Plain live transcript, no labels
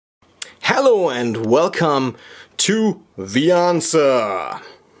Hello and welcome to the answer.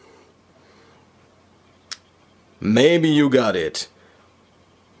 Maybe you got it.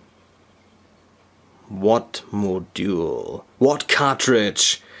 What module? What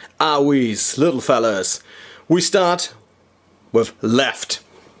cartridge are we, little fellas? We start with left.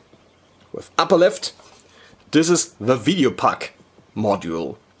 With upper left, this is the video pack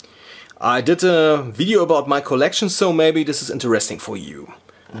module. I did a video about my collection, so maybe this is interesting for you.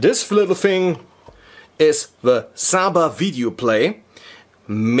 This little thing is the Saba Video Play,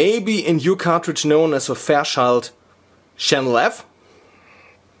 maybe in your cartridge known as the Fairchild Channel F.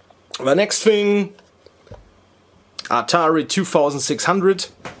 The next thing, Atari 2600,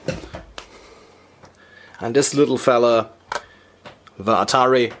 and this little fella, the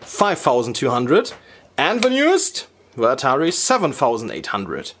Atari 5200, and the newest, the Atari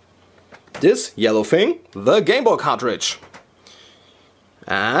 7800. This yellow thing, the Game Boy cartridge.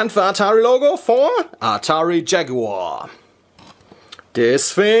 And the Atari logo for Atari Jaguar.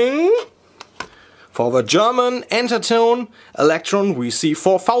 This thing for the German Entertone Electron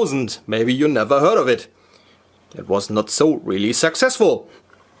VC4000. Maybe you never heard of it. It was not so really successful.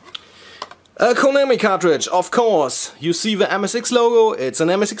 A Konami cartridge, of course. You see the MSX logo, it's an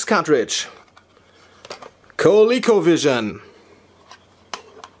MSX cartridge. ColecoVision.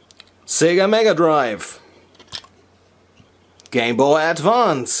 Sega Mega Drive. Game Boy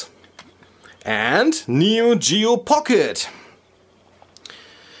Advance. And Neo Geo Pocket.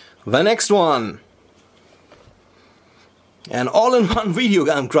 The next one. An all-in-one video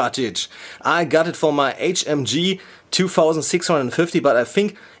game cartridge. I got it for my HMG 2650, but I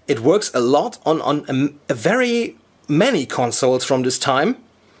think it works a lot on a very many consoles from this time.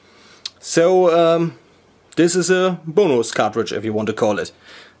 So this is a bonus cartridge, if you want to call it.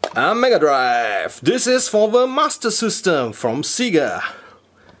 A Mega Drive. This is for the Master System from Sega.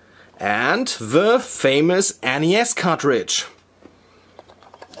 And the famous NES cartridge.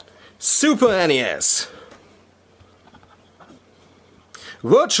 Super NES.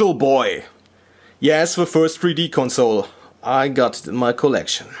 Virtual Boy. Yes, the first 3D console. I got it in my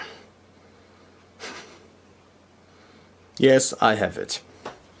collection. Yes, I have it.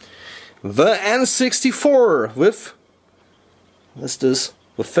 The N64 with... what's this?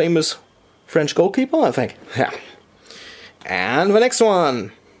 The famous French goalkeeper, I think. Yeah. And the next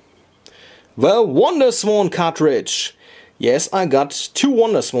one. The Wonder Swan cartridge. Yes, I got two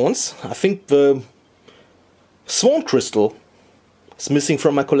Wonder Swans. I think the Swan Crystal is missing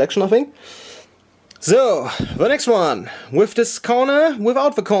from my collection, I think. So, the next one. With this corner,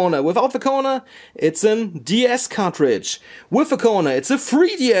 without the corner. Without the corner, it's a DS cartridge. With the corner, it's a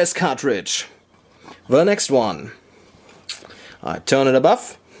 3DS cartridge. The next one. I turn it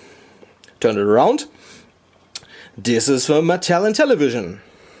above, turn it around. This is the Mattel Intellivision.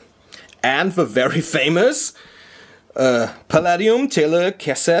 And the very famous Palladium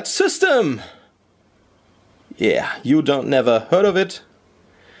telecassette system. Yeah, you never heard of it.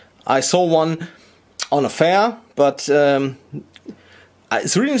 I saw one on a fair, but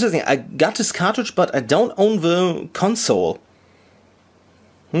it's really interesting. I got this cartridge, but I don't own the console.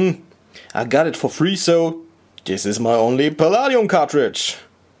 I got it for free, so this is my only Palladium cartridge.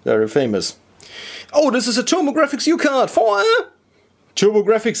 Very famous. Oh, this is a TurboGrafx U-card for a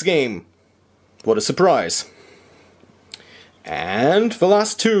TurboGrafx game. What a surprise. And the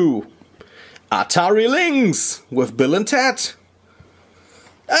last two. Atari Lynx with Bill and Ted.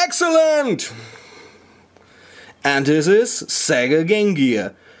 Excellent! And this is Sega Game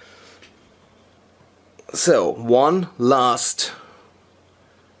Gear. So, one last.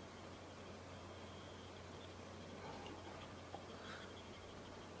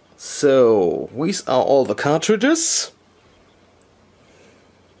 So, these are all the cartridges.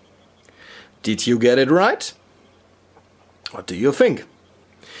 Did you get it right? What do you think?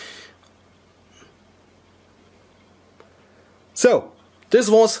 So, this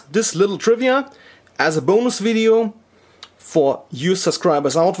was this little trivia as a bonus video for you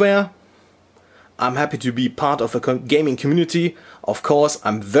subscribers out there. I'm happy to be part of a gaming community. Of course,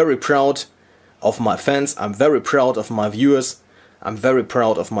 I'm very proud of my fans. I'm very proud of my viewers. I'm very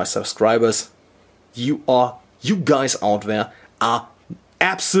proud of my subscribers. You guys out there are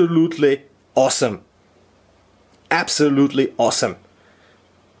absolutely awesome. Absolutely awesome.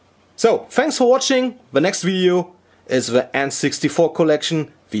 So, thanks for watching. The next video is the N64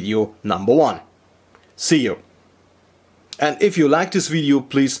 collection, video number 1. See you. And if you like this video,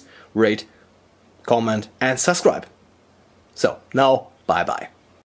 please rate, comment and subscribe. So, now, bye bye.